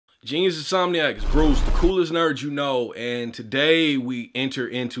Genius Insomniac, it's Bruce, the coolest nerd you know, and today we enter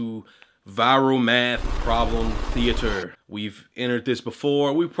into viral math problem theater. We've entered this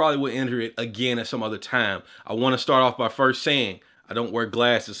before. We probably will enter it again at some other time. I want to start off by first saying I don't wear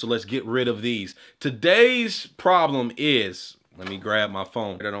glasses, so let's get rid of these. Today's problem is, let me grab my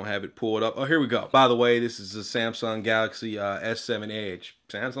phone. I don't have it pulled up. Oh, here we go. By the way, this is the Samsung Galaxy S7 Edge.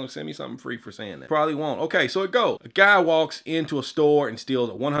 Samsung sent me something free for saying that. Probably won't. Okay, so it goes. A guy walks into a store and steals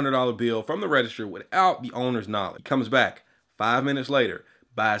a $100 bill from the register without the owner's knowledge. He comes back 5 minutes later,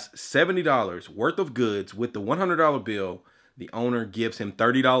 buys $70 worth of goods with the $100 bill. The owner gives him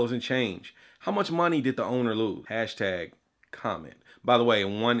 $30 in change. How much money did the owner lose? Hashtag comment. By the way,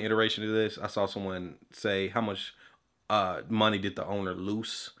 in one iteration of this, I saw someone say how much money did the owner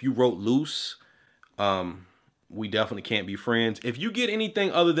lose. If you wrote loose, we definitely can't be friends. If you get anything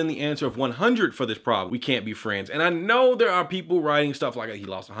other than the answer of 100 for this problem, we can't be friends. And I know there are people writing stuff like he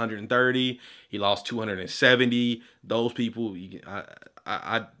lost 130, he lost 270. Those people,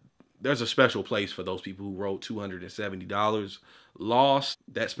 there's a special place for those people who wrote $270 lost.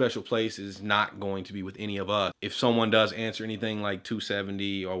 That special place is not going to be with any of us. If someone does answer anything like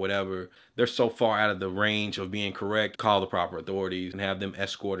 270 or whatever, they're so far out of the range of being correct, call the proper authorities and have them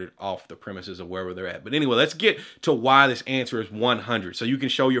escorted off the premises of wherever they're at. But anyway, let's get to why this answer is 100. So you can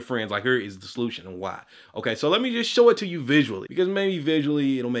show your friends, like, here is the solution and why. Okay, so let me just show it to you visually, because maybe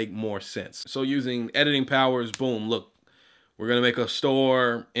visually it'll make more sense. So using editing powers, boom, look. We're gonna make a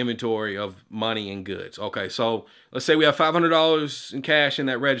store inventory of money and goods. Okay, so let's say we have $500 in cash in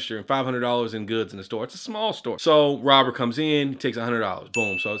that register and $500 in goods in the store. It's a small store. So robber comes in, he takes $100,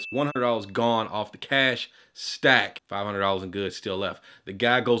 boom. So it's $100 gone off the cash stack, $500 in goods still left. The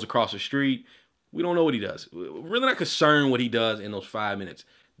guy goes across the street. We don't know what he does. We're really not concerned what he does in those 5 minutes.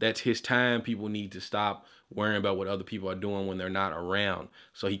 That's his time. People need to stop worrying about what other people are doing when they're not around.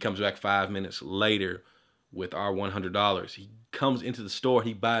 So he comes back 5 minutes later with our $100. He comes into the store,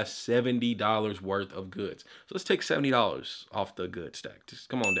 he buys $70 worth of goods. So let's take $70 off the goods stack. Just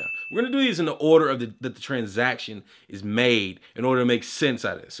come on down. We're gonna do these in the order of that the transaction is made in order to make sense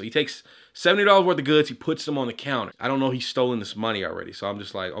out of this. So he takes $70 worth of goods, he puts them on the counter. I don't know he's stolen this money already. So I'm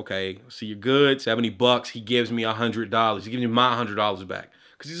just like, okay, see your goods, 70 bucks, he gives me $100. He gives me my $100 back.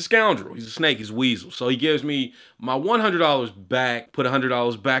 Because he's a scoundrel, he's a snake, he's a weasel. So he gives me my $100 back, put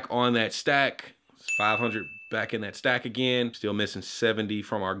 $100 back on that stack, 500 back in that stack again. Still missing 70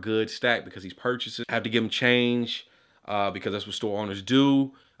 from our good stack because he's purchases. I have to give him change because that's what store owners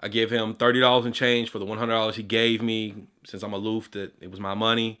do. I give him $30 in change for the $100 he gave me, since I'm aloof that it was my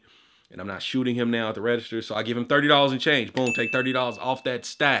money and I'm not shooting him now at the register. So I give him $30 in change. Boom, take $30 off that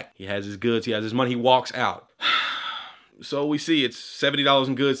stack. He has his goods, he has his money, he walks out. So we see it's $70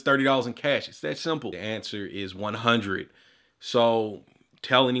 in goods, $30 in cash. It's that simple. The answer is 100. So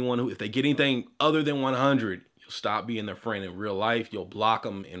tell anyone who, if they get anything other than 100, you'll stop being their friend in real life. You'll block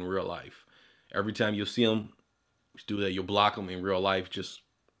them in real life. Every time you'll see them, just do that. You'll block them in real life, just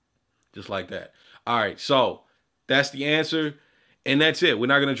like that. All right, so that's the answer. And that's it. We're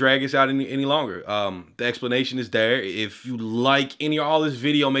not going to drag this out any longer. The explanation is there. If you like any or all this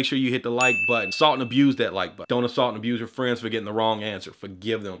video, make sure you hit the like button. Assault and abuse that like button. Don't assault and abuse your friends for getting the wrong answer.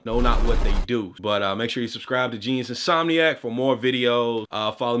 Forgive them. Know not what they do. But make sure you subscribe to Genius Insomniac for more videos.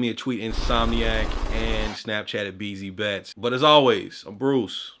 Follow me at Tweet Insomniac and Snapchat at BZBets. But as always, I'm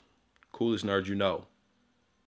Bruce. Coolest nerd you know.